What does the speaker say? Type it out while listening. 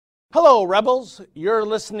Hello, Rebels. You're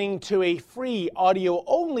listening to a free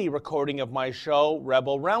audio-only recording of my show,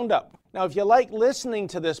 Rebel Roundup. Now, if you like listening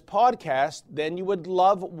to this podcast, then you would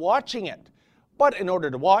love watching it. But in order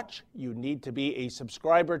to watch, you need to be a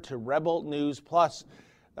subscriber to Rebel News Plus.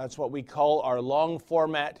 That's what we call our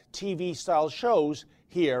long-format TV-style shows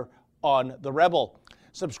here on The Rebel.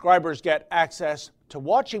 Subscribers get access to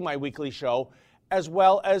watching my weekly show, as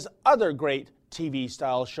well as other great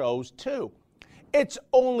TV-style shows, too. It's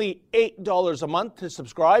only $8 a month to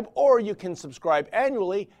subscribe, or you can subscribe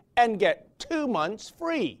annually and get 2 months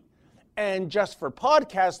free. And just for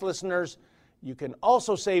podcast listeners, you can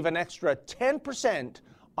also save an extra 10%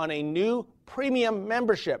 on a new premium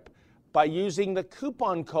membership by using the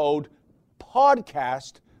coupon code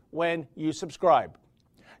PODCAST when you subscribe.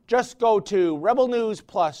 Just go to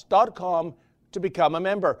rebelnewsplus.com to become a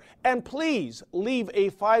member. And please leave a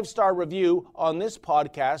 5-star review on this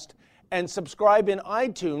podcast and subscribe in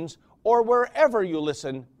iTunes or wherever you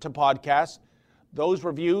listen to podcasts. Those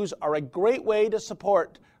reviews are a great way to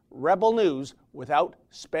support Rebel News without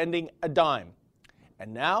spending a dime.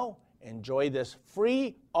 And now, enjoy this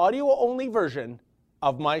free audio-only version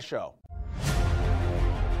of my show.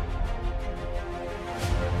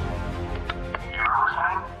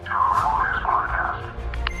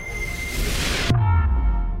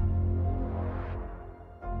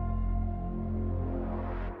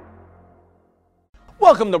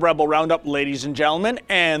 Welcome to Rebel Roundup, ladies and gentlemen,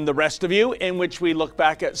 and the rest of you, in which we look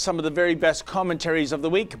back at some of the very best commentaries of the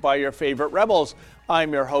week by your favorite Rebels.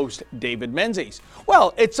 I'm your host, David Menzies.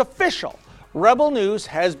 Well, it's official. Rebel News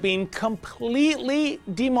has been completely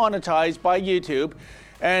demonetized by YouTube,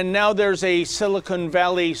 and now there's a Silicon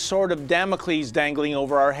Valley sword of Damocles dangling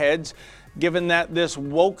over our heads, given that this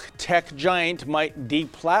woke tech giant might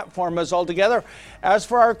deplatform us altogether. As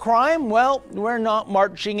for our crime, well, we're not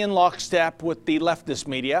marching in lockstep with the leftist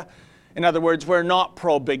media. In other words, we're not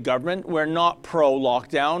pro-big government, we're not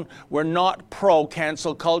pro-lockdown, we're not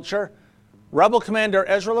pro-cancel culture. Rebel Commander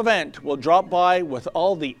Ezra Levant will drop by with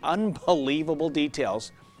all the unbelievable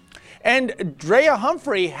details. And Drea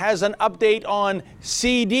Humphrey has an update on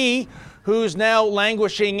CD, who's now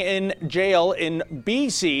languishing in jail in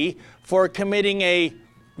BC for committing a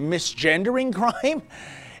misgendering crime.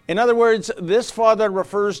 In other words, this father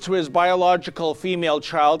refers to his biological female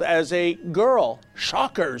child as a girl.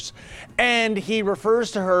 Shockers. And he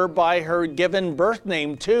refers to her by her given birth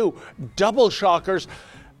name too. Double shockers.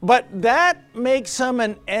 But that makes him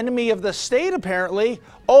an enemy of the state, apparently.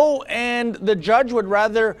 Oh, and the judge would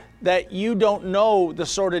rather that you don't know the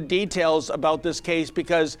sort of details about this case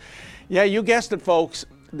because, yeah, you guessed it, folks,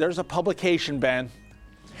 there's a publication ban.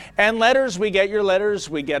 And letters, we get your letters.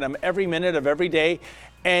 We get them every minute of every day.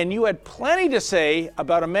 And you had plenty to say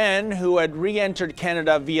about a man who had re-entered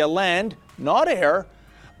Canada via land, not air,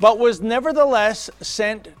 but was nevertheless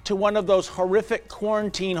sent to one of those horrific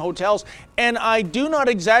quarantine hotels. And I do not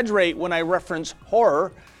exaggerate when I reference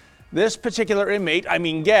horror. This particular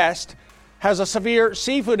guest, has a severe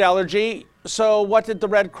seafood allergy. So what did the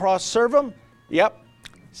Red Cross serve him? Yep,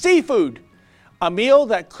 seafood. A meal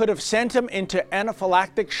that could have sent him into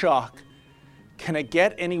anaphylactic shock. Can it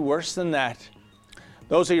get any worse than that?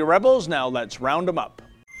 Those are your Rebels. Now let's round them up.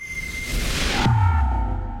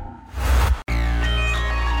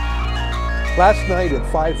 Last night at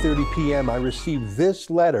 5:30 p.m. I received this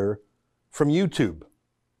letter from YouTube.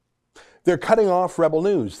 They're cutting off Rebel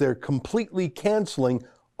News. They're completely canceling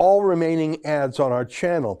all remaining ads on our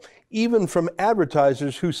channel, even from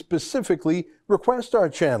advertisers who specifically request our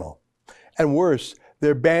channel. And worse,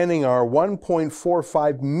 they're banning our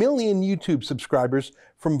 1.45 million YouTube subscribers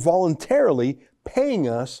from voluntarily paying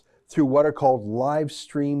us through what are called live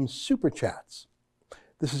stream super chats.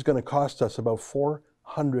 This is going to cost us about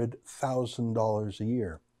 $400,000 a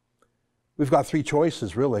year. We've got 3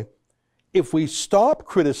 choices, really. If we stop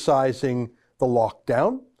criticizing the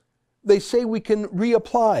lockdown, they say we can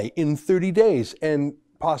reapply in 30 days and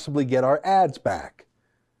possibly get our ads back.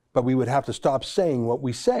 But we would have to stop saying what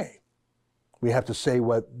we say. We have to say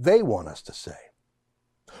what they want us to say.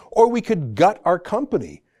 Or we could gut our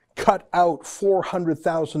company, cut out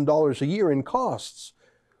 $400,000 a year in costs.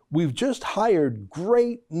 We've just hired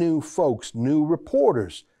great new folks, new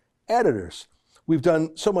reporters, editors. We've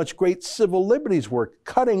done so much great civil liberties work.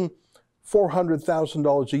 Cutting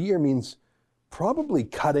 $400,000 a year means probably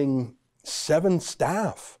cutting 7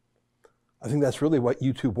 staff. I think that's really what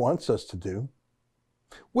YouTube wants us to do.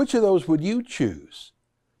 Which of those would you choose?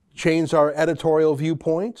 Change our editorial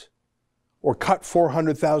viewpoint or cut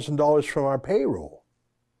 $400,000 from our payroll?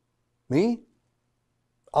 Me?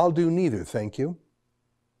 I'll do neither, thank you.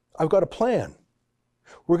 I've got a plan.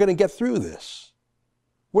 We're going to get through this.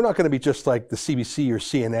 We're not going to be just like the CBC or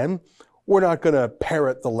CNN. We're not going to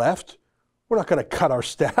parrot the left. We're not going to cut our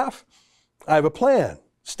staff. I have a plan.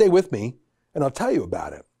 Stay with me, and I'll tell you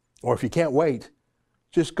about it. Or if you can't wait,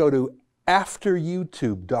 just go to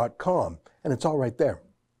afteryoutube.com, and it's all right there.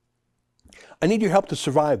 I need your help to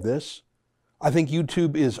survive this. I think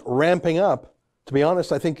YouTube is ramping up. To be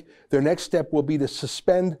honest, I think their next step will be to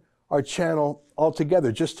suspend our channel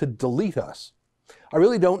altogether, just to delete us. I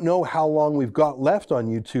really don't know how long we've got left on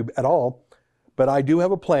YouTube at all, but I do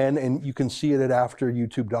have a plan, and you can see it at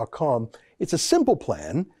afteryoutube.com. It's a simple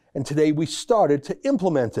plan, and today we started to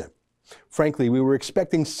implement it. Frankly, we were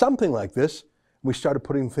expecting something like this. We started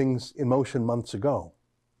putting things in motion months ago.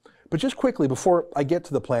 But just quickly, before I get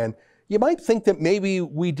to the plan, you might think that maybe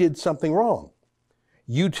we did something wrong.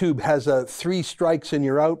 YouTube has a 3 strikes and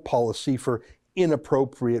you're out policy for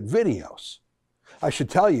inappropriate videos. I should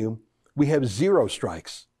tell you, we have 0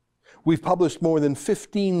 strikes. We've published more than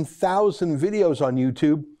 15,000 videos on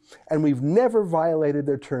YouTube, and we've never violated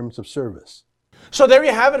their terms of service. So there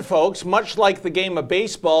you have it, folks. Much like the game of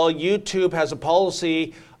baseball, YouTube has a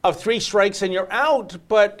policy of 3 strikes and you're out,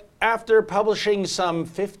 but after publishing some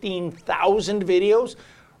 15,000 videos,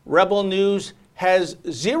 Rebel News has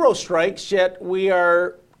 0 strikes, yet we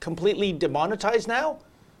are completely demonetized now?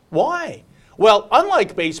 Why? Well,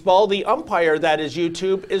 unlike baseball, the umpire, that is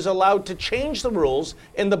YouTube, is allowed to change the rules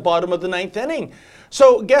in the bottom of the 9th inning.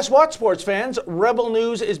 So guess what, sports fans? Rebel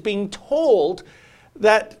News is being told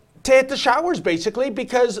that to hit the showers, basically,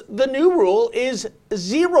 because the new rule is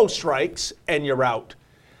 0 strikes and you're out.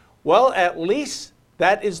 Well, at least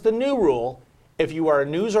that is the new rule if you are a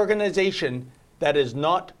news organization that is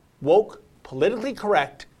not woke, politically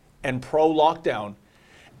correct, and pro-lockdown.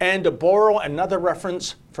 And to borrow another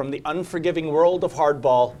reference from the unforgiving world of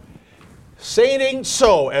hardball, say it ain't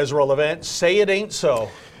so, Ezra Levant, say it ain't so.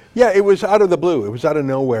 Yeah, it was out of the blue. It was out of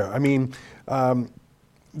nowhere. I mean,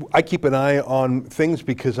 I keep an eye on things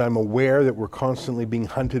because I'm aware that we're constantly being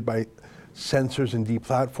hunted by censors and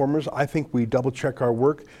deplatformers. I think we double check our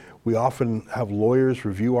work. We often have lawyers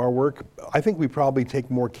review our work. I think we probably take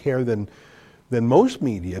more care than most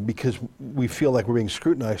media because we feel like we're being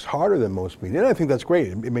scrutinized harder than most media. And I think that's great.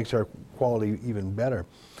 It makes our quality even better.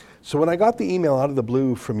 So when I got the email out of the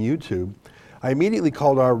blue from YouTube, I immediately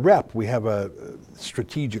called our rep. We have a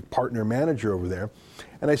strategic partner manager over there.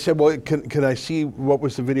 And I said, well, can I see what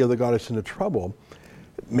was the video that got us into trouble?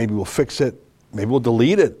 Maybe we'll fix it. Maybe we'll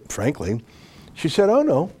delete it, frankly. She said, oh,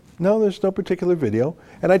 no, there's no particular video.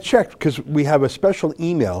 And I checked because we have a special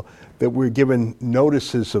email that we're given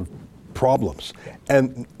notices of problems,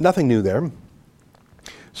 and nothing new there.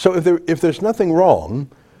 So if there's nothing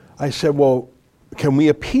wrong, I said, well, can we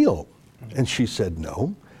appeal? And she said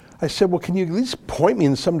no. I said, well, can you at least point me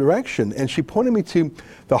in some direction? And she pointed me to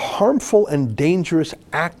the harmful and dangerous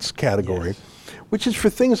acts category, yes, which is for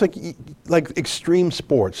things like extreme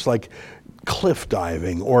sports, like cliff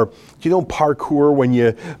diving, or do you know parkour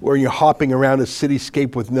where you're hopping around a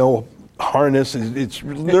cityscape with no harness, it's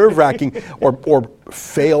nerve-wracking, or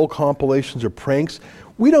fail compilations or pranks.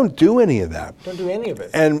 We don't do any of that. Don't do any of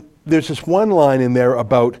it. And there's this one line in there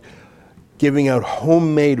about giving out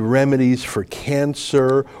homemade remedies for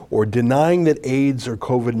cancer or denying that AIDS or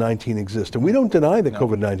COVID-19 exist. And we don't deny that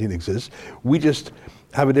COVID-19 exists. We just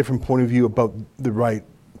have a different point of view about the right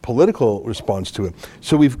political response to it.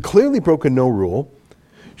 So we've clearly broken no rule.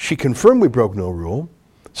 She confirmed we broke no rule.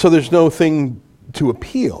 So there's no thing to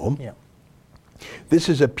appeal. Yeah. This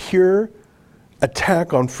is a pure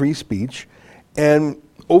attack on free speech. And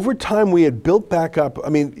over time, we had built back up. I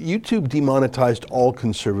mean, YouTube demonetized all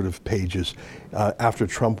conservative pages after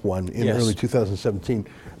Trump won in early 2017.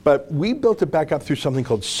 But we built it back up through something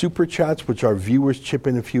called Super Chats, which our viewers chip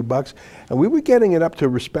in a few bucks. And we were getting it up to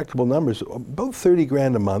respectable numbers, about 30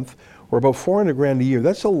 grand a month, or about 400 grand a year.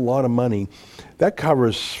 That's a lot of money. That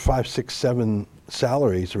covers 5, 6, 7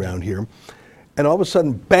 salaries around here. And all of a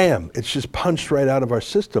sudden, bam, it's just punched right out of our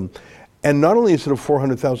system. And not only is it a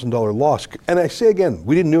 $400,000 loss, and I say again,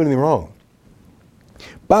 we didn't do anything wrong,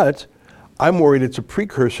 but I'm worried it's a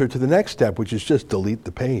precursor to the next step, which is just delete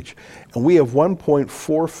the page. And we have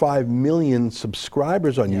 1.45 million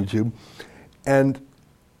subscribers on YouTube, and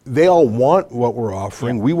they all want what we're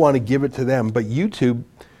offering. We want to give it to them, but YouTube,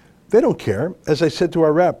 they don't care. As I said to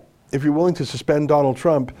our rep, if you're willing to suspend Donald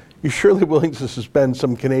Trump, you're surely willing to suspend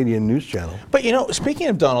some Canadian news channel. But speaking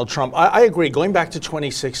of Donald Trump, I agree. Going back to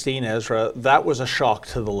 2016, Ezra, that was a shock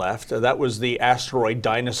to the left. That was the asteroid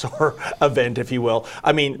dinosaur event, if you will.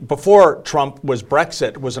 I mean, before Trump was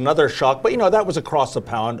Brexit was another shock, but that was across the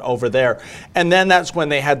pond over there. And then that's when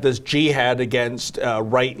they had this jihad against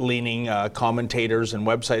right-leaning commentators and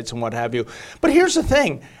websites and what have you. But here's the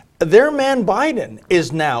thing. Their man Biden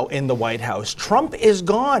is now in the White House. Trump is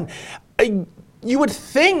gone. You would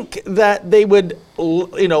think that they would,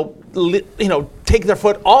 take their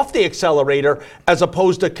foot off the accelerator as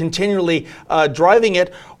opposed to continually driving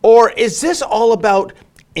it. Or is this all about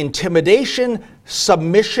intimidation,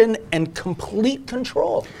 submission, and complete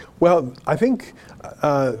control? Well, I think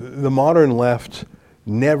the modern left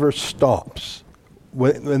never stops.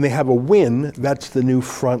 When they have a win, that's the new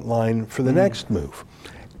front line for the next move.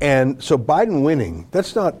 And so Biden winning,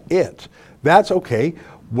 that's not it. That's okay.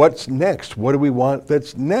 What's next? What do we want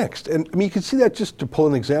that's next? And I mean, you can see that, just to pull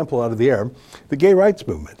an example out of the air, the gay rights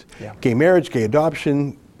movement. Yeah. Gay marriage, gay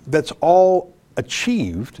adoption, that's all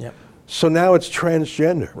achieved. Yep. So now it's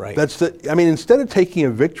transgender. Right. Instead of taking a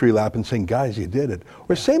victory lap and saying, guys, you did it.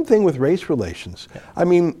 Or same thing with race relations. Yeah. I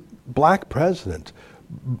mean, black president,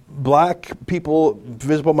 black people,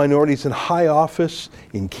 visible minorities in high office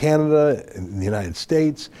in Canada, in the United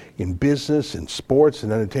States, in business, in sports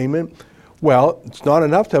and entertainment. Well, it's not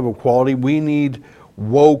enough to have equality. We need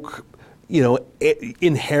woke,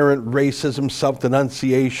 inherent racism,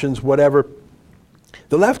 self-denunciations, whatever.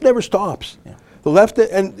 The left never stops. Yeah. The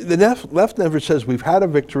left never says, we've had a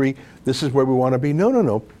victory, this is where we want to be.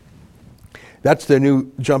 No. That's their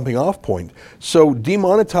new jumping off point. So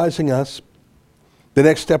demonetizing us, the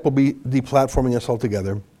next step will be deplatforming us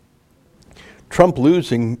altogether. Trump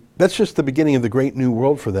losing, that's just the beginning of the great new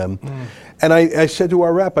world for them. And I said to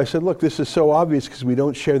our rep, I said, look, this is so obvious because we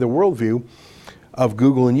don't share the worldview of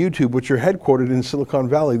Google and YouTube, which are headquartered in Silicon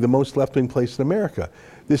Valley, the most left-wing place in America.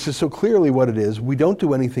 This is so clearly what it is. We don't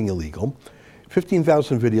do anything illegal.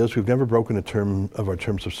 15,000 videos, we've never broken a term of our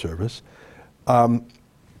terms of service.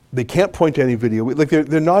 They can't point to any video.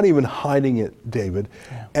 They're not even hiding it, David.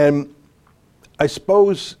 Yeah. And I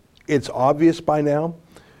suppose it's obvious by now,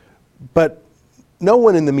 but no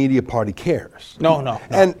one in the media party cares. No.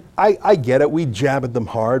 And I get it. We jab at them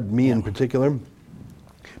hard, me in particular.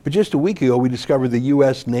 But just a week ago, we discovered the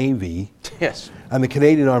U.S. Navy and the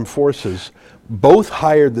Canadian Armed Forces both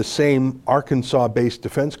hired the same Arkansas-based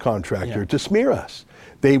defense contractor to smear us.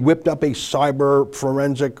 They whipped up a cyber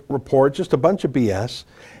forensic report, just a bunch of BS.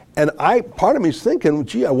 And part of me is thinking,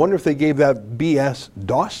 gee, I wonder if they gave that BS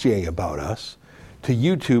dossier about us to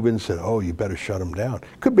YouTube and said, oh, you better shut them down.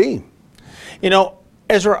 Could be.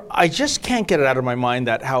 Ezra, I just can't get it out of my mind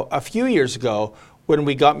that how a few years ago, when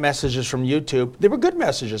we got messages from YouTube, they were good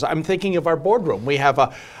messages. I'm thinking of our boardroom. We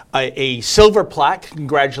have a silver plaque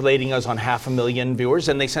congratulating us on 500,000 viewers,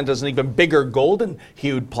 and they sent us an even bigger golden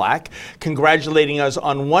hued plaque congratulating us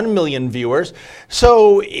on 1 million viewers.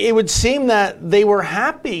 So it would seem that they were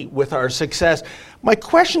happy with our success. My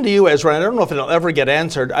question to you, Ezra, and I don't know if it'll ever get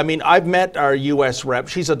answered. I mean, I've met our U.S. rep.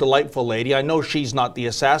 She's a delightful lady. I know she's not the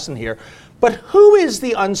assassin here. But who is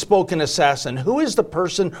the unspoken assassin? Who is the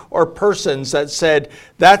person or persons that said,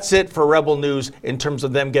 that's it for Rebel News in terms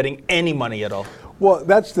of them getting any money at all? Well,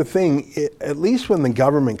 that's the thing. At least when the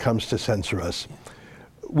government comes to censor us,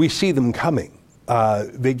 we see them coming.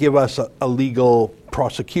 They give us a legal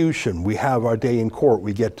prosecution. We have our day in court.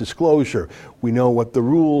 We get disclosure. We know what the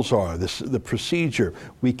rules are, the procedure.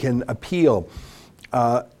 We can appeal.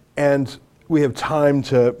 And we have time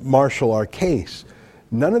to marshal our case.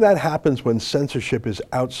 None of that happens when censorship is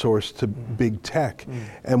outsourced to big tech.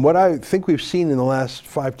 And what I think we've seen in the last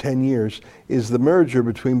 5-10 years is the merger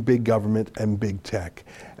between big government and big tech.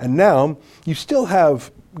 And now you still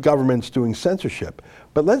have governments doing censorship.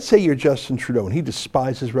 But let's say you're Justin Trudeau and he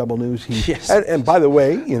despises Rebel News. And by the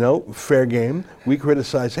way, fair game, we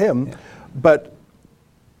criticize him. Yeah. But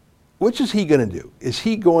which is he going to do? Is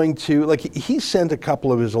he going to, he sent a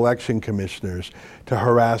couple of his election commissioners to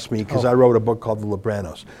harass me because I wrote a book called The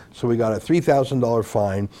Libranos. So we got a $3,000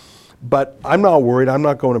 fine. But I'm not worried. I'm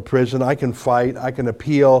not going to prison. I can fight. I can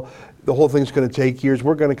appeal. The whole thing's going to take years.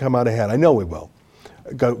 We're going to come out ahead. I know we will.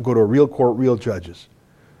 Go to a real court, real judges.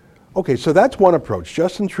 Okay, so that's one approach.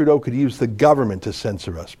 Justin Trudeau could use the government to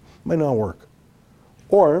censor us. Might not work.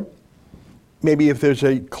 Or maybe if there's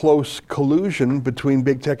a close collusion between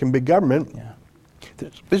big tech and big government,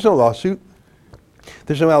 there's no lawsuit,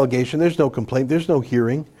 there's no allegation, there's no complaint, there's no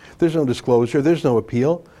hearing, there's no disclosure, there's no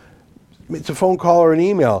appeal. It's a phone call or an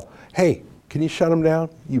email. Hey, can you shut them down?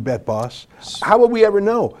 You bet, boss. How will we ever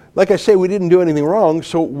know? Like I say, we didn't do anything wrong,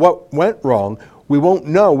 so what went wrong? We won't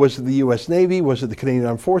know, was it the US Navy? Was it the Canadian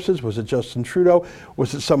Armed Forces? Was it Justin Trudeau?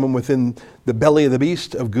 Was it someone within the belly of the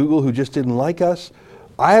beast of Google who just didn't like us?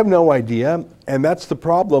 I have no idea, and that's the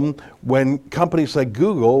problem when companies like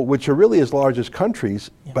Google, which are really as large as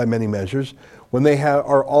countries by many measures, when they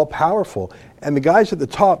are all powerful. And the guys at the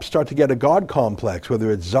top start to get a God complex,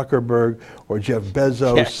 whether it's Zuckerberg or Jeff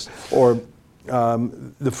Bezos or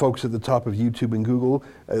the folks at the top of YouTube and Google.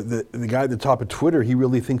 The guy at the top of Twitter, he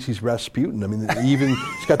really thinks he's Rasputin. I mean,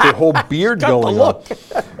 he's got their whole beard going on.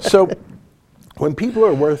 So when people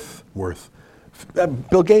are worth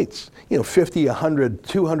Bill Gates, 50, 100,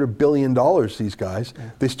 200 billion dollars, these guys,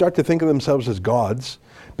 they start to think of themselves as gods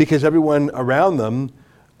because everyone around them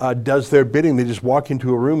does their bidding. They just walk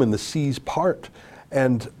into a room and the seas part.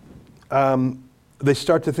 And they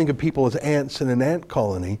start to think of people as ants in an ant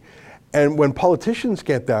colony. And when politicians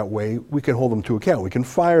get that way, we can hold them to account. We can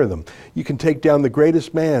fire them. You can take down the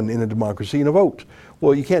greatest man in a democracy in a vote.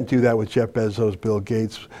 Well, you can't do that with Jeff Bezos, Bill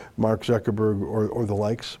Gates, Mark Zuckerberg, or the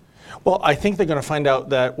likes. Well, I think they're going to find out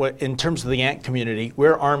that in terms of the ant community,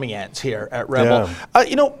 we're army ants here at Rebel.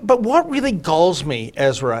 Yeah. But what really galls me,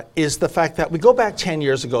 Ezra, is the fact that we go back 10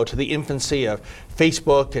 years ago to the infancy of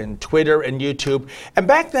Facebook and Twitter and YouTube. And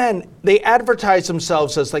back then, they advertised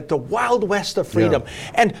themselves as like the Wild West of freedom.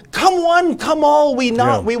 Yeah. And come one, come all, we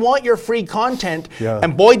want your free content. Yeah.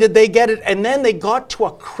 And boy, did they get it. And then they got to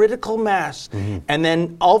a critical mass. Mm-hmm. And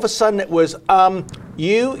then all of a sudden it was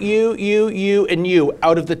you, and you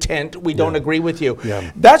out of the tent. We don't agree with you.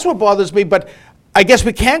 Yeah. That's what bothers me. But I guess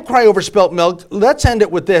we can't cry over spilt milk. Let's end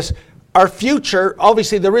it with this. Our future,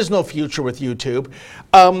 obviously there is no future with YouTube.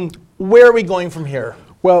 Where are we going from here?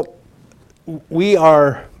 Well, we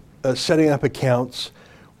are setting up accounts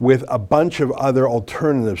with a bunch of other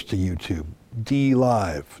alternatives to YouTube.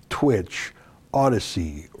 DLive, Twitch,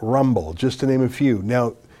 Odyssey, Rumble, just to name a few.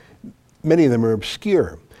 Now, many of them are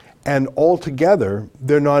obscure. And altogether,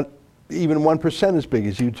 they're not even 1% as big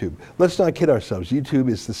as YouTube. Let's not kid ourselves. YouTube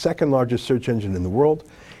is the second largest search engine in the world.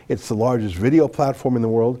 It's the largest video platform in the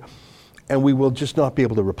world. And we will just not be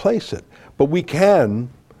able to replace it. But we can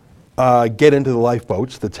get into the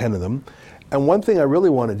lifeboats, the 10 of them. And one thing I really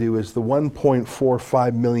want to do is the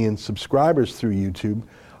 1.45 million subscribers through YouTube,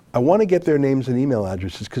 I want to get their names and email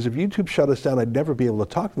addresses, because if YouTube shut us down, I'd never be able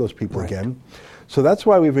to talk to those people again. So that's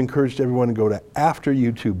why we've encouraged everyone to go to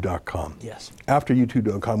afteryoutube.com. Yes.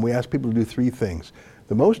 Afteryoutube.com. We ask people to do 3 things.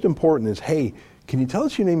 The most important is, hey, can you tell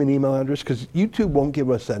us your name and email address? Because YouTube won't give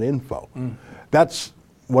us that info. That's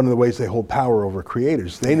one of the ways they hold power over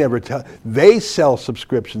creators. They never tell, they sell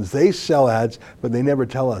subscriptions, they sell ads, but they never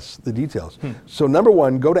tell us the details. So number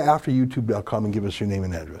one, go to afteryoutube.com and give us your name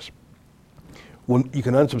and address. You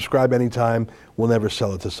can unsubscribe anytime, we'll never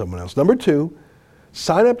sell it to someone else. Number 2,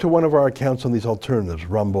 sign up to one of our accounts on these alternatives,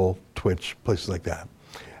 Rumble, Twitch, places like that.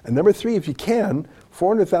 And number 3, if you can,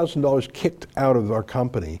 $400,000 kicked out of our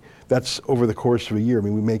company. That's over the course of a year. I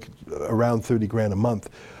mean, we make around 30 grand a month.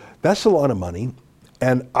 That's a lot of money.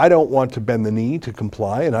 And I don't want to bend the knee to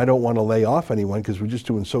comply, and I don't want to lay off anyone because we're just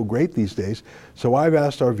doing so great these days. So I've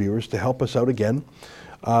asked our viewers to help us out again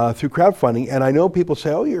through crowdfunding. And I know people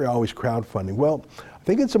say, oh, you're always crowdfunding. Well, I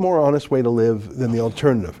think it's a more honest way to live than the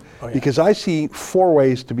alternative. Because I see 4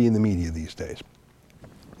 ways to be in the media these days.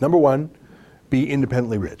 Number 1, be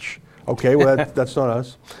independently rich. Okay, well, that's not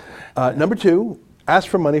us. Number 2, ask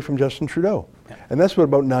for money from Justin Trudeau. And that's what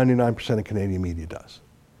about 99% of Canadian media does.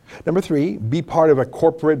 Number 3, be part of a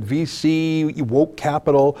corporate VC, woke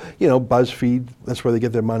capital, BuzzFeed, that's where they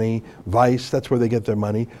get their money. Vice, that's where they get their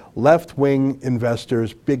money. Left-wing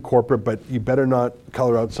investors, big corporate, but you better not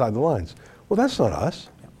color outside the lines. Well, that's not us.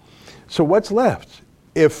 So what's left?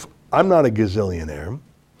 If I'm not a gazillionaire,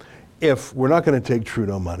 if we're not going to take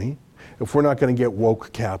Trudeau money, if we're not going to get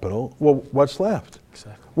woke capital, well, what's left?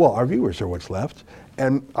 Exactly. Well, our viewers are what's left.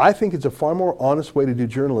 And I think it's a far more honest way to do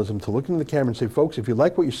journalism, to look into the camera and say, folks, if you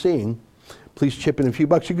like what you're seeing, please chip in a few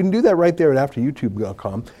bucks. You can do that right there at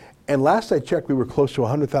afteryoutube.com. And last I checked, we were close to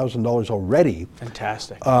 $100,000 already.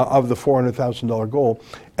 Fantastic. Of the $400,000 goal.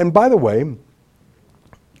 And by the way,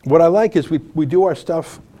 what I like is we do our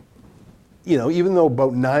stuff, even though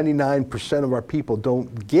about 99% of our people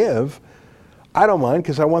don't give, I don't mind,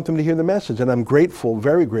 because I want them to hear the message. And I'm grateful,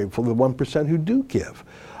 very grateful, to the 1% who do give.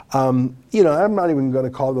 I'm not even going to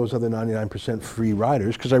call those other 99% free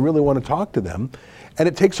riders, because I really want to talk to them. And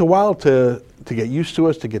it takes a while to get used to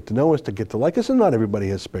us, to get to know us, to get to like us, and not everybody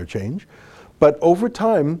has spare change. But over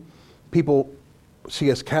time, people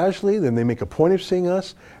see us casually, then they make a point of seeing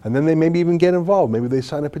us, and then they maybe even get involved. Maybe they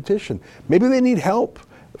sign a petition. Maybe they need help.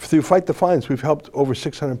 Through Fight the Fines, we've helped over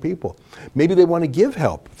 600 people. Maybe they want to give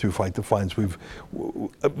help through Fight the Fines.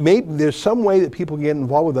 Maybe there's some way that people can get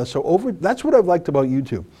involved with us. So that's what I've liked about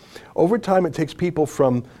YouTube. Over time, it takes people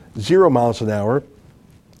from 0 miles an hour,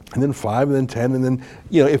 and then 5, and then 10, and then,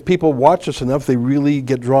 if people watch us enough, they really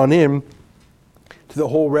get drawn in to the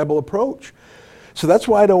whole Rebel approach. So that's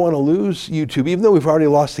why I don't want to lose YouTube, even though we've already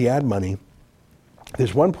lost the ad money.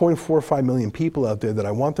 There's 1.45 million people out there that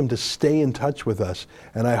I want them to stay in touch with us,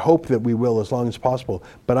 and I hope that we will as long as possible.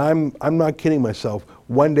 But I'm not kidding myself.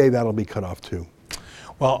 One day that'll be cut off too.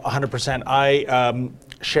 Well, 100%. I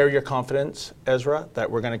share your confidence, Ezra, that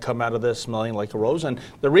we're going to come out of this smelling like a rose. And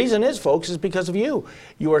the reason is, folks, is because of you.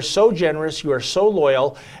 You are so generous, you are so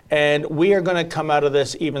loyal, and we are going to come out of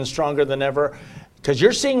this even stronger than ever. Because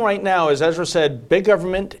you're seeing right now, as Ezra said, big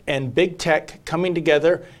government and big tech coming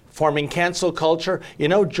together, forming cancel culture.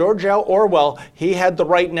 George L. Orwell, he had the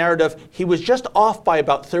right narrative. He was just off by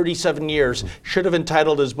about 37 years. Should have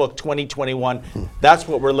entitled his book 2021. That's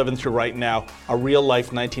what we're living through right now, a real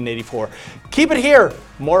life 1984. Keep it here.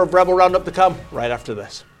 More of Rebel Roundup to come right after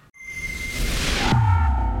this.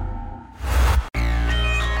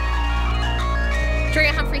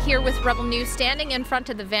 Drea Humphrey here with Rebel News, standing in front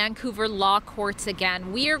of the Vancouver Law Courts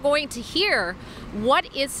again. We are going to hear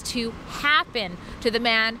what is to happen to the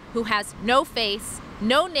man who has no face,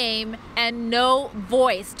 no name, and no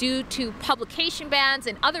voice due to publication bans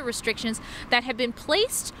and other restrictions that have been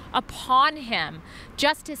placed upon him.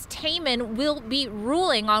 Justice Taman will be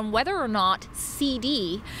ruling on whether or not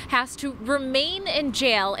CD has to remain in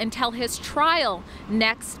jail until his trial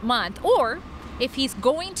next month, or if he's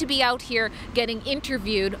going to be out here getting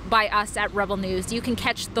interviewed by us at Rebel News. You can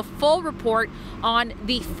catch the full report on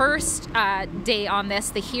the first day on this,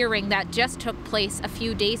 the hearing that just took place a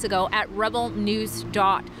few days ago at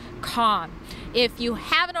rebelnews.com. If you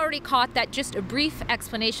haven't already caught that, just a brief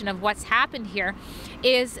explanation of what's happened here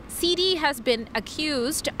is CD has been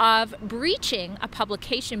accused of breaching a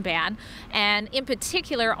publication ban, and in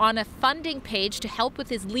particular on a funding page to help with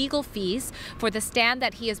his legal fees for the stand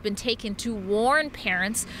that he has been taking to warn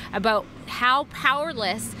parents about how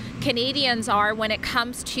powerless Canadians are when it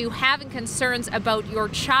comes to having concerns about your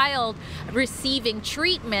child receiving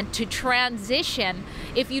treatment to transition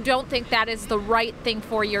if you don't think that is the right thing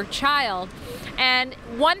for your child. And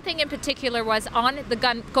one thing in particular was on the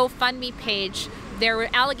GoFundMe page, there were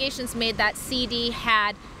allegations made that CD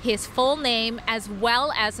had his full name as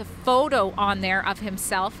well as a photo on there of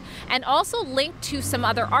himself, and also linked to some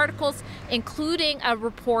other articles, including a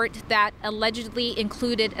report that allegedly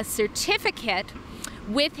included a certificate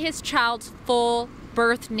with his child's full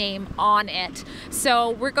birth name on it.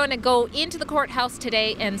 So we're going to go into the courthouse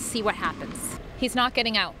today and see what happens. He's not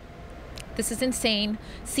getting out. This is insane.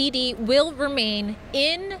 CD will remain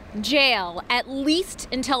in jail at least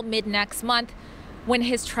until mid-next month, when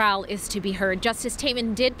his trial is to be heard. Justice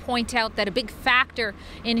Taman did point out that a big factor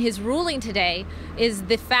in his ruling today is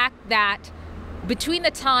the fact that between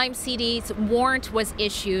the time CD's warrant was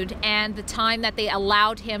issued and the time that they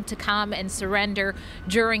allowed him to come and surrender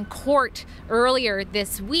during court earlier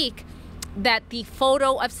this week, that the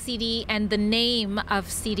photo of CD and the name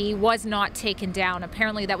of CD was not taken down.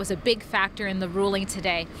 Apparently that was a big factor in the ruling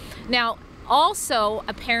today. Now, also,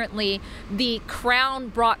 apparently, the Crown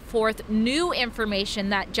brought forth new information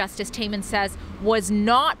that Justice Taman says was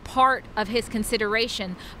not part of his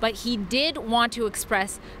consideration, but he did want to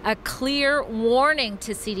express a clear warning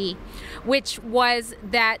to CD, which was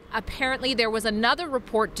that apparently there was another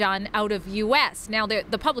report done out of U.S. Now,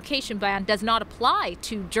 the publication ban does not apply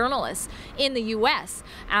to journalists in the U.S.,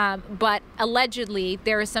 but allegedly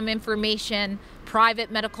there is some information,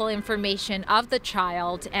 private medical information of the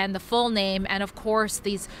child and the full name, and of course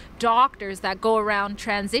these doctors that go around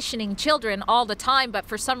transitioning children all the time but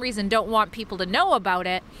for some reason don't want people to know about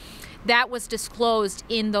it, that was disclosed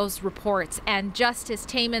in those reports. And Justice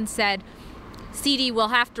Taman said CD will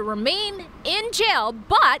have to remain in jail,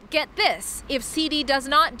 but get this, if CD does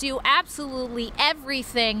not do absolutely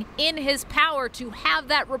everything in his power to have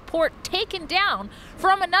that report taken down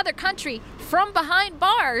from another country from behind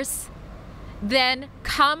bars, then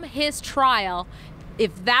come his trial,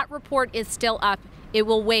 if that report is still up, it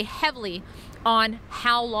will weigh heavily on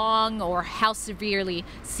how long or how severely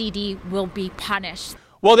CD will be punished.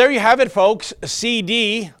 Well, there you have it, folks.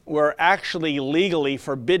 CD were actually legally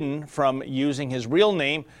forbidden from using his real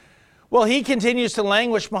name. Well, he continues to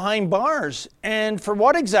languish behind bars. And for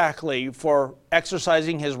what exactly? For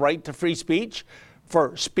exercising his right to free speech?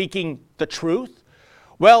 For speaking the truth?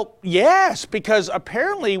 Well, yes, because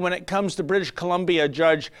apparently when it comes to British Columbia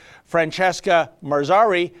Judge Francesca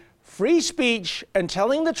Marzari, free speech and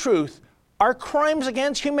telling the truth are crimes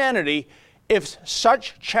against humanity if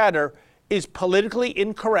such chatter is politically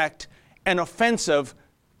incorrect and offensive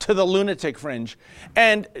to the lunatic fringe.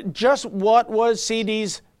 And just what was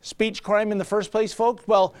CD's speech crime in the first place, folks?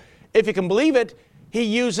 Well, if you can believe it, he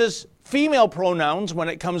uses female pronouns when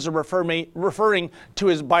it comes to referring to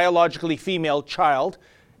his biologically female child.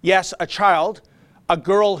 Yes, a child, a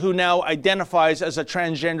girl who now identifies as a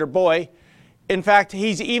transgender boy. In fact,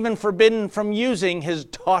 he's even forbidden from using his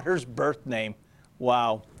daughter's birth name.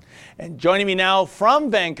 Wow. And joining me now from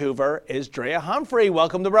Vancouver is Drea Humphrey.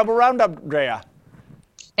 Welcome to Rebel Roundup, Drea.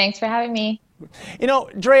 Thanks for having me. You know,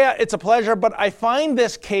 Drea, it's a pleasure, but I find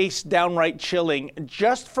this case downright chilling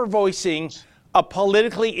just for voicing a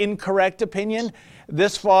politically incorrect opinion.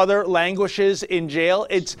 This father languishes in jail.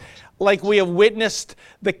 It's like we have witnessed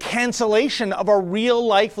the cancellation of a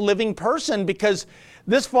real-life living person, because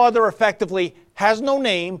this father effectively has no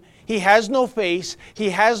name, he has no face, he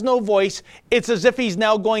has no voice. It's as if he's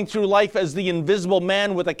now going through life as the invisible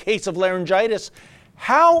man with a case of laryngitis.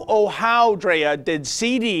 How, oh how, Drea, did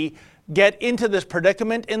CD get into this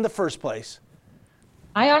predicament in the first place?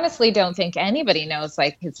 I honestly don't think anybody knows,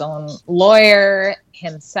 like his own lawyer,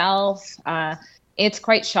 himself. It's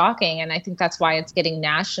quite shocking, and I think that's why it's getting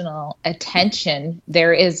national attention.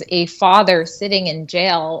 There is a father sitting in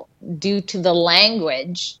jail due to the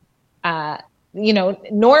language,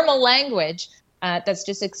 normal language, that's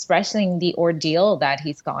just expressing the ordeal that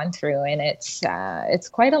he's gone through, and it's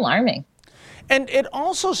quite alarming. And it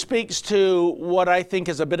also speaks to what I think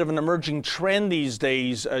is a bit of an emerging trend these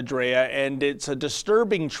days, Drea, and it's a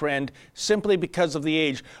disturbing trend simply because of the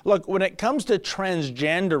age. Look, when it comes to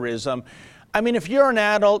transgenderism, I mean, if you're an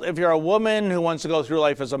adult, if you're a woman who wants to go through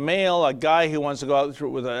life as a male, a guy who wants to go out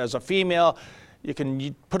through as a female,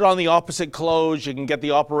 you put on the opposite clothes, you can get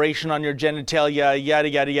the operation on your genitalia, yada,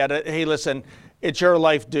 yada, yada. Hey, listen, it's your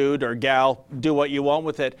life, dude or gal. Do what you want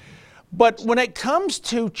with it. But when it comes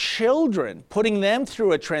to children, putting them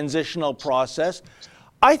through a transitional process,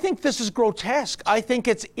 I think this is grotesque. I think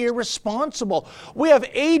it's irresponsible. We have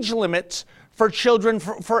age limits for children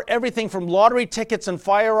for everything from lottery tickets and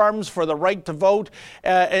firearms, for the right to vote,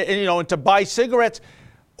 and to buy cigarettes.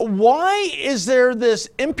 Why is there this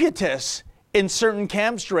impetus in certain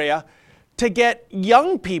camps, Drea, to get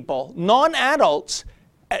young people, non-adults,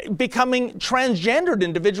 becoming transgendered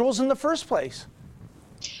individuals in the first place?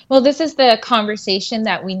 Well, this is the conversation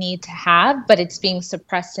that we need to have, but it's being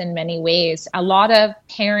suppressed in many ways. A lot of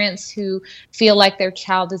parents who feel like their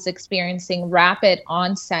child is experiencing rapid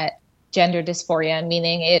onset gender dysphoria,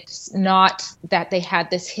 meaning it's not that they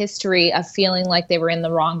had this history of feeling like they were in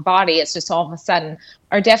the wrong body, it's just all of a sudden,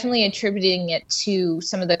 are definitely attributing it to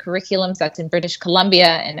some of the curriculums that's in British Columbia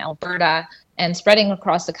and Alberta and spreading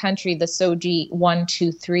across the country, the SOGI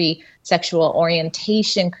 123 sexual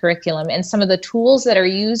orientation curriculum, and some of the tools that are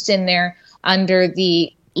used in there under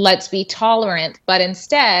the let's be tolerant, but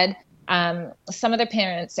instead, some of the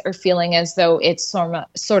parents are feeling as though it's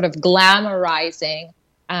sort of glamorizing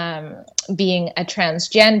being a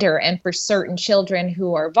transgender, and for certain children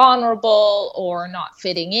who are vulnerable or not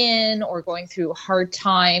fitting in or going through a hard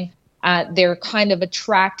time, they're kind of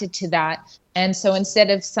attracted to that. And so instead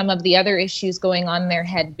of some of the other issues going on in their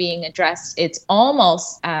head being addressed, it's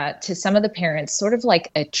almost to some of the parents sort of like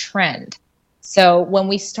a trend. So when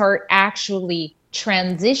we start actually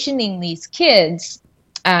transitioning these kids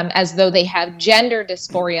as though they have gender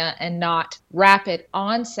dysphoria and not rapid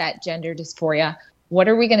onset gender dysphoria, what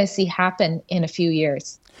are we going to see happen in a few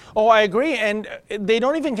years? Oh, I agree. And they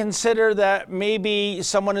don't even consider that maybe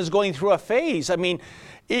someone is going through a phase. I mean,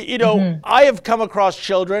 I have come across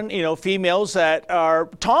children, females that are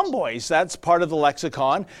tomboys. That's part of the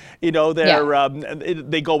lexicon. They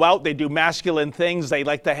go out, they do masculine things. They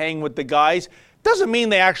like to hang with the guys. Doesn't mean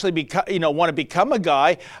they actually want to become a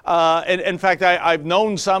guy. And in fact, I've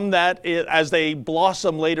known some that as they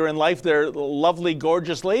blossom later in life, they're lovely,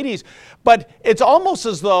 gorgeous ladies. But it's almost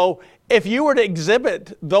as though if you were to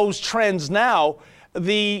exhibit those trends now,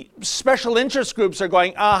 the special interest groups are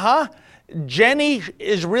going, Jenny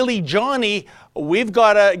is really Johnny. We've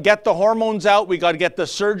got to get the hormones out. We got to get the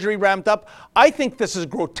surgery ramped up. I think this is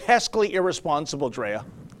grotesquely irresponsible, Drea.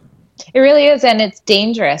 It really is, and it's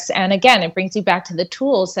dangerous. And again, it brings you back to the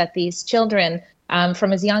tools that these children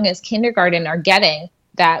from as young as kindergarten are getting,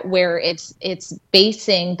 that where it's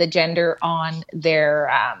basing the gender on their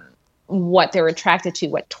what they're attracted to,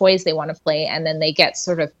 what toys they want to play, and then they get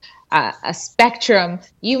sort of a spectrum.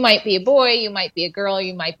 You might be a boy, you might be a girl,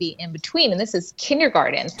 you might be in between, and this is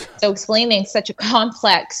kindergarten. So explaining such a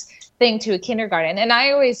complex thing to a kindergarten. And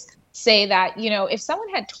I always say that, if someone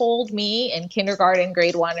had told me in kindergarten,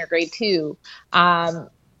 grade 1 or grade 2,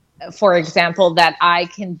 for example, that I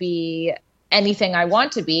can be anything I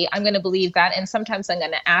want to be, I'm going to believe that. And sometimes I'm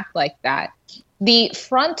going to act like that. The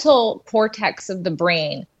frontal cortex of the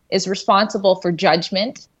brain is responsible for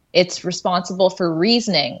judgment. It's responsible for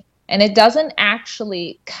reasoning. And it doesn't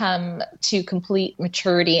actually come to complete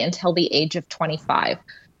maturity until the age of 25.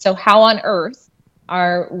 So how on earth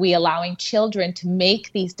are we allowing children to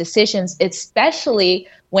make these decisions, especially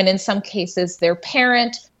when in some cases their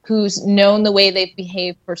parent who's known the way they've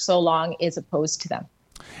behaved for so long is opposed to them?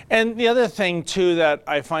 And the other thing, too, that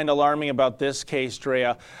I find alarming about this case,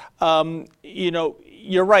 Drea,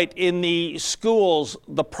 you're right. In the schools,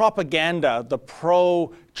 the propaganda, the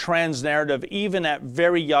pro-trans narrative, even at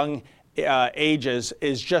very young ages,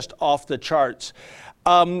 is just off the charts.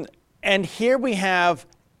 And here we have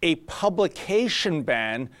a publication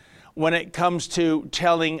ban when it comes to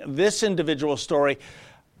telling this individual story.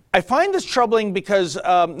 I find this troubling because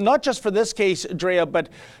not just for this case, Drea, but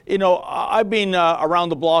I've been around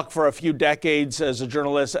the block for a few decades as a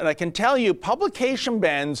journalist, and I can tell you publication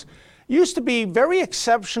bans used to be very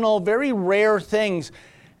exceptional, very rare things.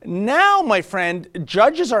 Now, my friend,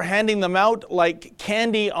 judges are handing them out like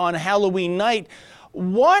candy on Halloween night.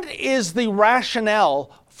 What is the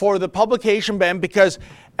rationale for the publication ban? Because,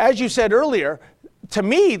 as you said earlier, to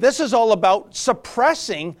me, this is all about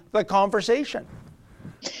suppressing the conversation.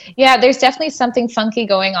 Yeah, there's definitely something funky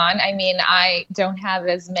going on. I mean, I don't have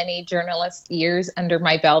as many journalist years under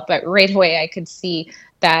my belt, but right away I could see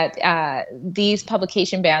that these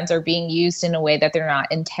publication bans are being used in a way that they're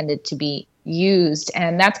not intended to be used.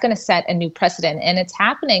 And that's going to set a new precedent. And it's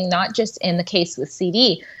happening not just in the case with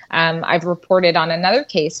CD. I've reported on another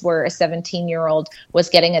case where a 17-year-old was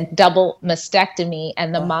getting a double mastectomy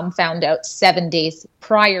and the mom found out 7 days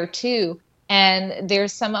prior to. And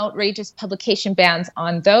there's some outrageous publication bans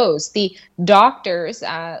on those. The doctors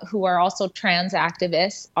who are also trans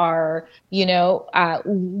activists are, we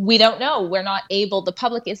don't know. We're not able, the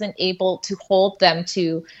public isn't able to hold them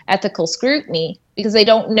to ethical scrutiny because they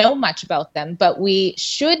don't know much about them. But we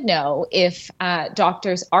should know if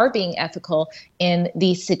doctors are being ethical in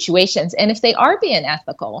these situations. And if they are being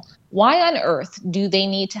ethical, why on earth do they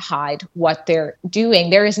need to hide what they're doing?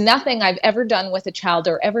 There is nothing I've ever done with a child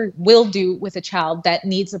or ever will do with a child that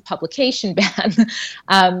needs a publication ban.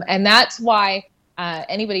 And that's why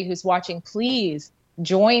anybody who's watching, please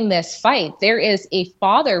join this fight. There is a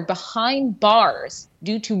father behind bars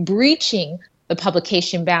due to breaching the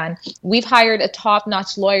publication ban. We've hired a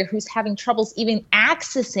top-notch lawyer who's having troubles even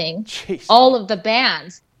accessing all of the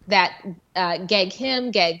bans that gag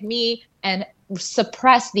him, gag me, and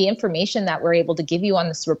suppress the information that we're able to give you on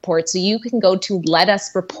this report. So you can go to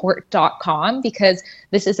letusreport.com because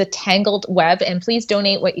this is a tangled web, and please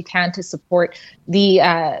donate what you can to support the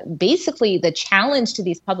basically the challenge to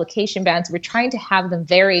these publication bans. We're trying to have them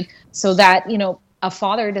varied so that, a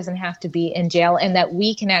father doesn't have to be in jail and that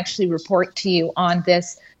we can actually report to you on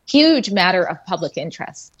this huge matter of public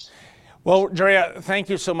interest. Well, Drea, thank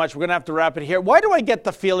you so much. We're going to have to wrap it here. Why do I get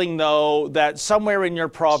the feeling, though, that somewhere in your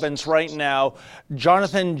province right now,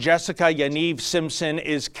 Jonathan Jessica Yaniv Simpson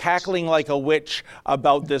is cackling like a witch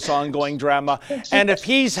about this ongoing drama? And if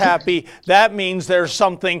he's happy, that means there's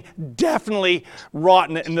something definitely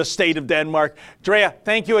rotten in the state of Denmark. Drea,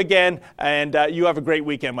 thank you again, and you have a great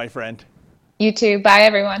weekend, my friend. You too. Bye,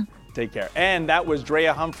 everyone. Take care. And that was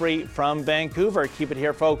Drea Humphrey from Vancouver. Keep it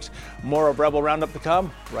here, folks. More of Rebel Roundup to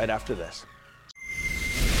come right after this.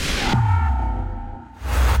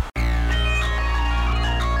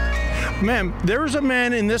 Ma'am, there is a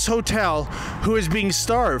man in this hotel who is being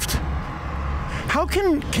starved. How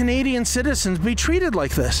can Canadian citizens be treated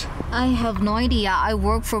like this? I have no idea. I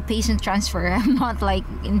work for patient transfer. I'm not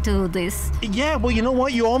into this. Yeah, well, you know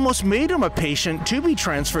what? You almost made him a patient to be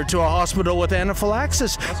transferred to a hospital with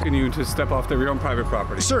anaphylaxis. Asking you to step off your own private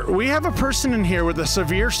property. Sir, we have a person in here with a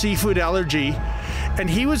severe seafood allergy, and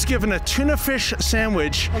he was given a tuna fish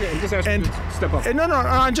sandwich. Okay, I'm just asking you to step off. No,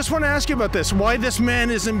 I just want to ask you about this. Why this man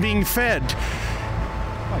isn't being fed?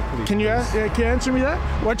 Can you answer me that?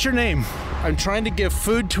 What's your name? I'm trying to give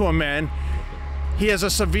food to a man. He has a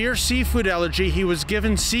severe seafood allergy. He was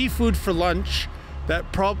given seafood for lunch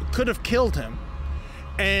that could have killed him.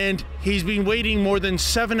 And he's been waiting more than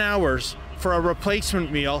 7 hours for a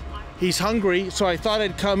replacement meal. He's hungry, so I thought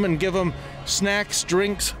I'd come and give him snacks,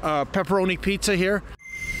 drinks, pepperoni pizza here.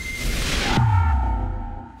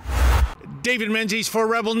 David Menzies for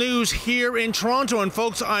Rebel News here in Toronto. And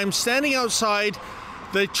folks, I'm standing outside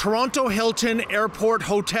the Toronto Hilton Airport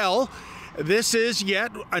Hotel. This is yet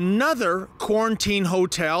another quarantine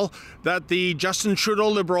hotel that the Justin Trudeau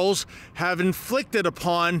Liberals have inflicted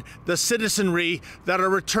upon the citizenry that are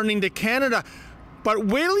returning to Canada. But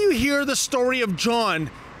wait till you hear the story of John.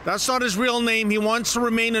 That's not his real name. He wants to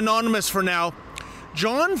remain anonymous for now.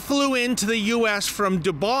 John flew into the U.S. from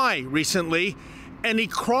Dubai recently, and he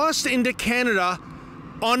crossed into Canada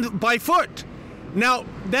by foot. Now,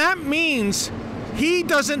 that means he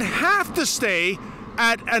doesn't have to stay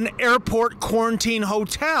at an airport quarantine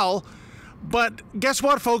hotel. But guess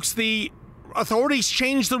what, folks? The authorities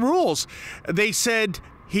changed the rules. They said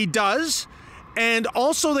he does. And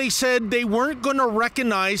also they said they weren't going to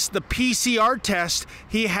recognize the PCR test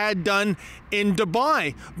he had done in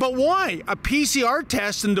Dubai. But why? A PCR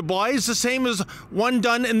test in Dubai is the same as one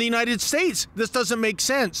done in the United States. This doesn't make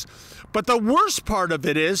sense. But the worst part of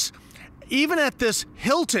it is, even at this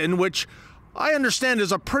Hilton, which I understand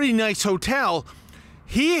is a pretty nice hotel,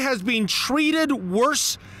 he has been treated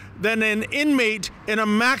worse than an inmate in a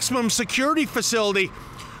maximum security facility.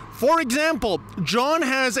 For example, John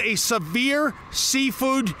has a severe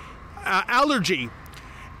seafood allergy.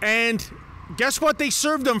 And guess what they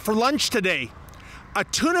served him for lunch today? A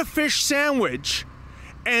tuna fish sandwich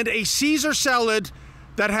and a Caesar salad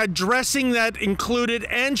that had dressing that included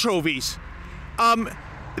anchovies.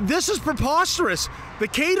 This is preposterous. The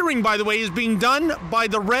catering, by the way, is being done by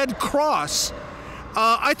the Red Cross.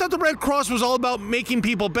 I thought the Red Cross was all about making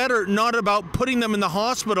people better, not about putting them in the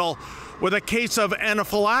hospital with a case of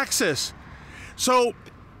anaphylaxis. So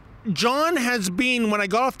John has been, when I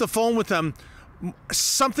got off the phone with him,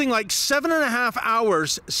 something like 7.5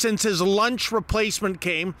 hours since his lunch replacement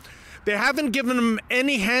came. They haven't given him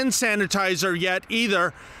any hand sanitizer yet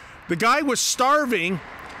either. The guy was starving,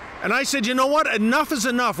 and I said, you know what, enough is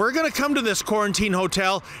enough. We're gonna come to this quarantine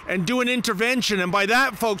hotel and do an intervention. And by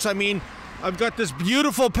that, folks, I mean, I've got this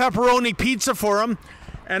beautiful pepperoni pizza for him,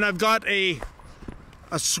 and I've got a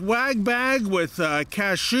swag bag with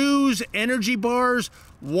cashews, energy bars,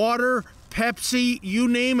 water, Pepsi, you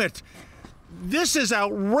name it. This is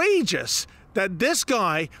outrageous that this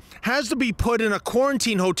guy has to be put in a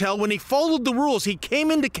quarantine hotel when he followed the rules. He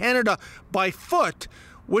came into Canada by foot,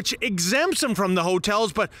 which exempts him from the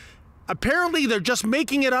hotels, but apparently they're just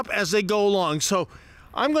making it up as they go along. So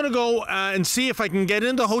I'm going to go and see if I can get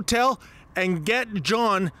into the hotel and get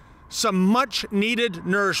John some much needed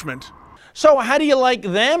nourishment. So how do you like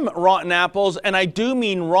them rotten apples? And I do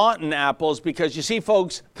mean rotten apples, because you see,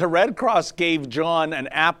 folks, the Red Cross gave John an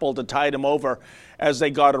apple to tide him over as they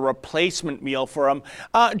got a replacement meal for him.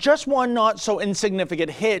 Just one not so insignificant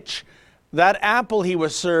hitch. That apple he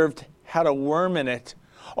was served had a worm in it.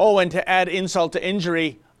 Oh, and to add insult to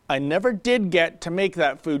injury, I never did get to make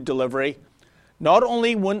that food delivery. Not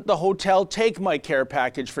only wouldn't the hotel take my care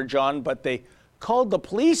package for John, but they called the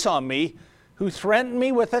police on me, who threatened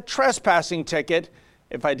me with a trespassing ticket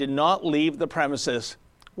if I did not leave the premises.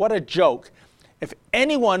 What a joke. If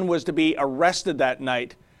anyone was to be arrested that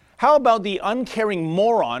night, how about the uncaring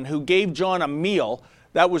moron who gave John a meal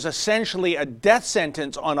that was essentially a death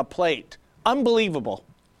sentence on a plate? Unbelievable.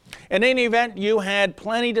 In any event, you had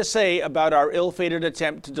plenty to say about our ill-fated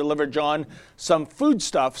attempt to deliver John some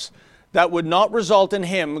foodstuffs that would not result in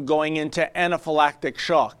him going into anaphylactic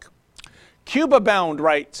shock. Cuba Bound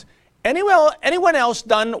writes, anyone else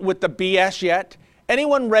done with the BS yet?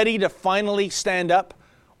 Anyone ready to finally stand up?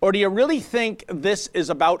 Or do you really think this is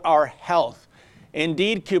about our health?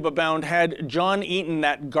 Indeed, Cuba Bound, had John eaten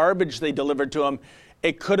that garbage they delivered to him,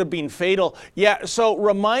 it could have been fatal. Yeah, so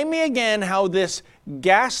remind me again how this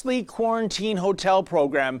ghastly quarantine hotel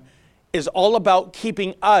program is all about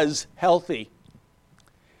keeping us healthy.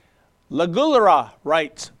 Lagulera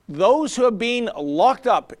writes, those who have been locked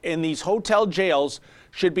up in these hotel jails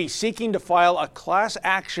should be seeking to file a class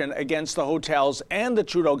action against the hotels and the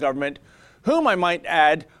Trudeau government, whom I might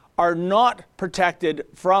add are not protected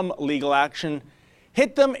from legal action.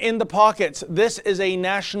 Hit them in the pockets. This is a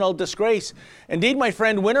national disgrace. Indeed, my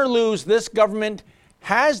friend, win or lose, this government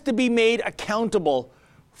has to be made accountable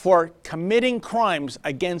for committing crimes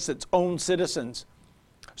against its own citizens.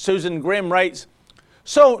 Susan Grimm writes,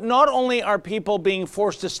 so not only are people being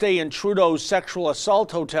forced to stay in Trudeau's sexual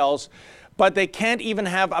assault hotels, but they can't even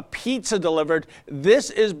have a pizza delivered. This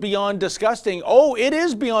is beyond disgusting. Oh, it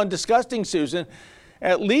is beyond disgusting, Susan.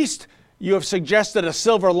 At least you have suggested a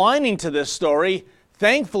silver lining to this story.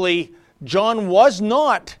 Thankfully, John was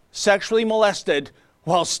not sexually molested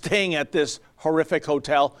while staying at this horrific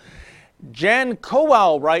hotel. Jan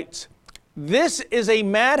Kowal writes, this is a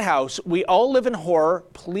madhouse. We all live in horror.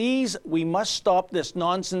 Please, we must stop this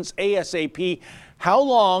nonsense ASAP. How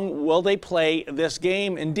long will they play this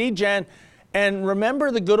game? Indeed, Jan. And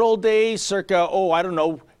remember the good old days circa,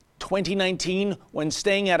 2019, when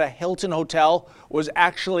staying at a Hilton hotel was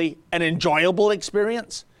actually an enjoyable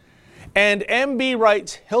experience? And MB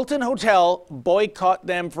writes, Hilton Hotel, boycott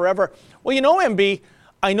them forever. Well, you know, MB,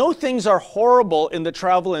 I know things are horrible in the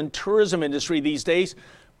travel and tourism industry these days,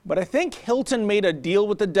 but I think Hilton made a deal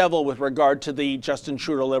with the devil with regard to the Justin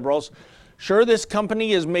Trudeau Liberals. Sure, this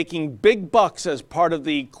company is making big bucks as part of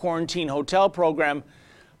the quarantine hotel program,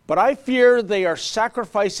 but I fear they are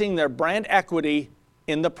sacrificing their brand equity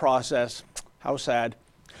in the process. How sad.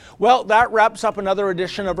 Well, that wraps up another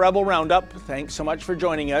edition of Rebel Roundup. Thanks so much for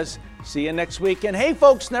joining us. See you next week. And hey,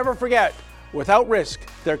 folks, never forget, without risk,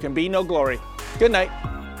 there can be no glory. Good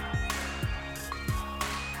night.